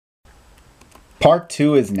Part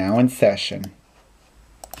 2 is now in session.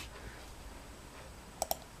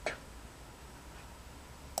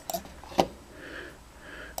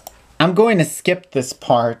 I'm going to skip this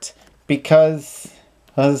part because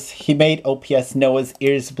he made OPS Noah's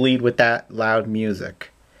ears bleed with that loud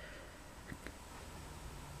music.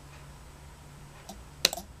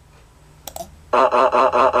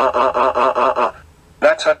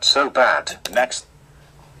 That hurt so bad. Next.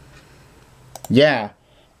 Yeah,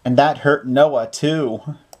 and that hurt Noah too.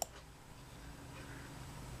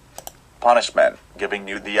 Punishment. Giving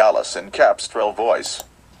you the Alice in caps trill voice.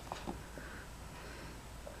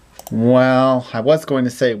 Well, I was going to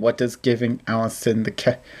say, what does giving him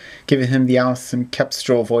the Allison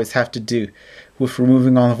Kepstrel voice have to do with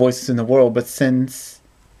removing all the voices in the world? But since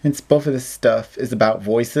both of this stuff is about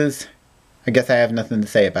voices, I guess I have nothing to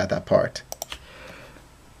say about that part.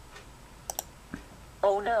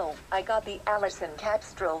 Oh no, I got the Allison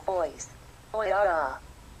Kepstrel voice.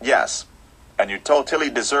 Yes, and you totally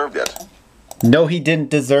deserved it. No, he didn't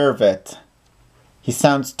deserve it. He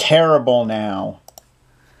sounds terrible now.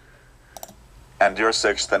 And your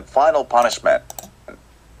sixth and final punishment.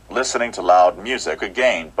 Listening to loud music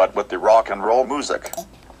again, but with the rock and roll music.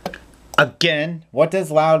 Again? What does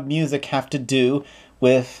loud music have to do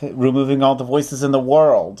with removing all the voices in the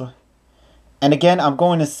world? And again, I'm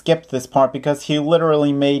going to skip this part because he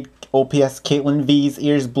literally made OPS Caitlin V's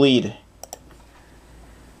ears bleed.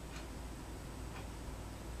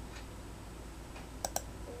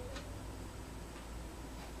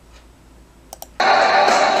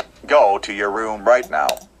 Go to your room right now.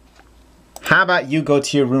 How about you go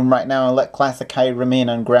to your room right now and let Classic Caillou remain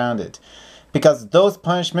ungrounded? Because those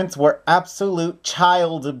punishments were absolute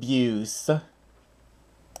child abuse.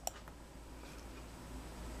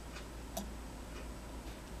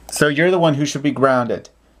 So you're the one who should be grounded.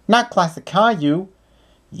 Not Classic Caillou.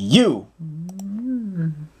 You.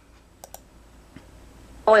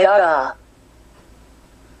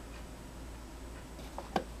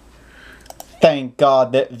 Thank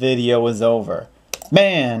God that video is over.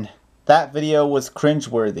 Man, that video was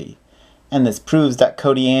cringeworthy. And this proves that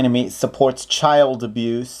CodeyAnimate's supports child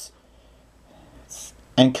abuse.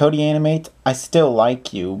 And CodeyAnimate, I still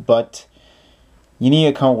like you, but you need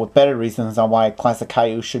to come up with better reasons on why Classic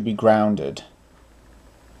Caillou should be grounded.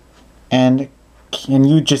 And can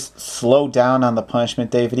you just slow down on the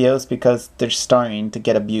Punishment Day videos because they're starting to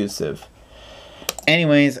get abusive.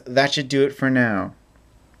 Anyways, that should do it for now.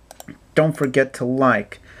 Don't forget to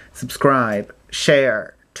like, subscribe,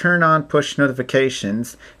 share, turn on push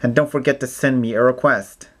notifications, and don't forget to send me a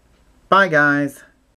request. Bye guys!